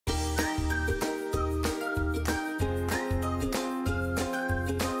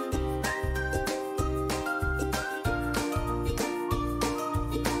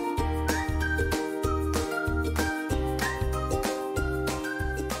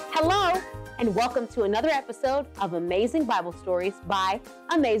and welcome to another episode of Amazing Bible Stories by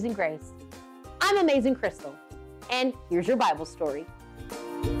Amazing Grace. I'm Amazing Crystal, and here's your Bible story.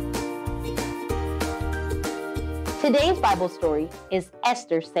 Today's Bible story is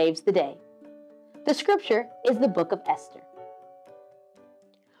Esther Saves the Day. The scripture is the book of Esther.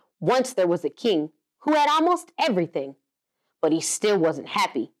 Once there was a king who had almost everything, but he still wasn't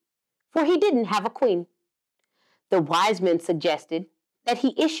happy, for he didn't have a queen. The wise men suggested that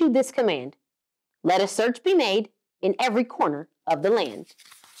he issue this command: let a search be made in every corner of the land.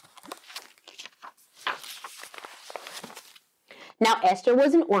 Now Esther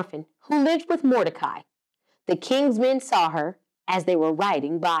was an orphan who lived with Mordecai. The king's men saw her as they were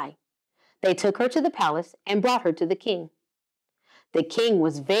riding by. They took her to the palace and brought her to the king. The king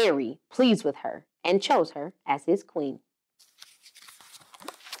was very pleased with her and chose her as his queen.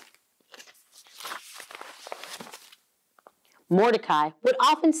 Mordecai would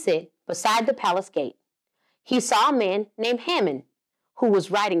often sit beside the palace gate. He saw a man named Haman who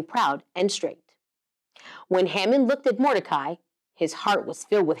was riding proud and straight. When Haman looked at Mordecai, his heart was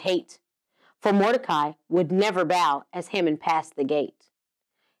filled with hate, for Mordecai would never bow as Haman passed the gate.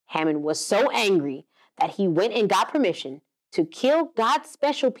 Haman was so angry that he went and got permission to kill God's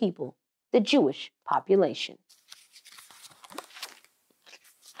special people, the Jewish population.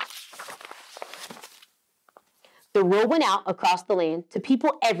 The rule went out across the land to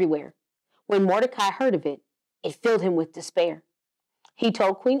people everywhere. When Mordecai heard of it, it filled him with despair. He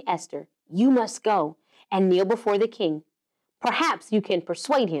told Queen Esther, "You must go and kneel before the king. Perhaps you can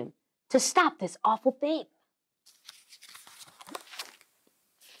persuade him to stop this awful thing."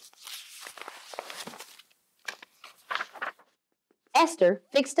 Esther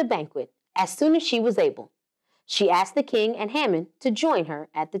fixed a banquet as soon as she was able. She asked the king and Haman to join her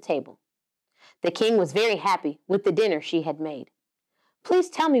at the table. The king was very happy with the dinner she had made.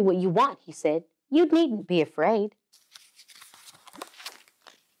 "Please tell me what you want," he said. "You needn't be afraid."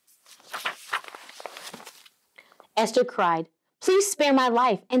 Esther cried, "Please spare my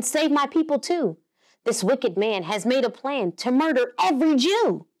life and save my people too. This wicked man has made a plan to murder every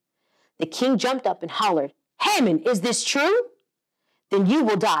Jew." The king jumped up and hollered, "Haman, is this true? Then you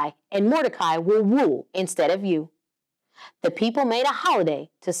will die and Mordecai will rule instead of you." The people made a holiday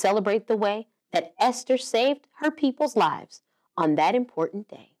to celebrate the way that Esther saved her people's lives on that important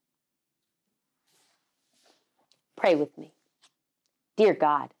day. Pray with me. Dear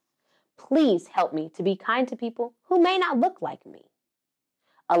God, please help me to be kind to people who may not look like me.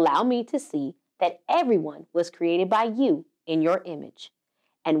 Allow me to see that everyone was created by you in your image,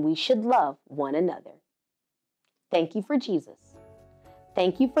 and we should love one another. Thank you for Jesus.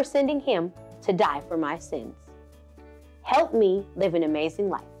 Thank you for sending him to die for my sins. Help me live an amazing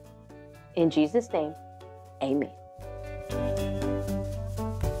life. In Jesus' name, amen.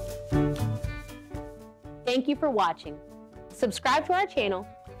 Thank you for watching. Subscribe to our channel,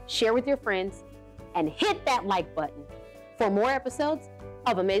 share with your friends, and hit that like button for more episodes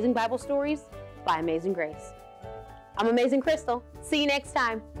of Amazing Bible Stories by Amazing Grace. I'm Amazing Crystal. See you next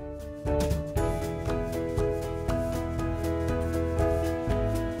time.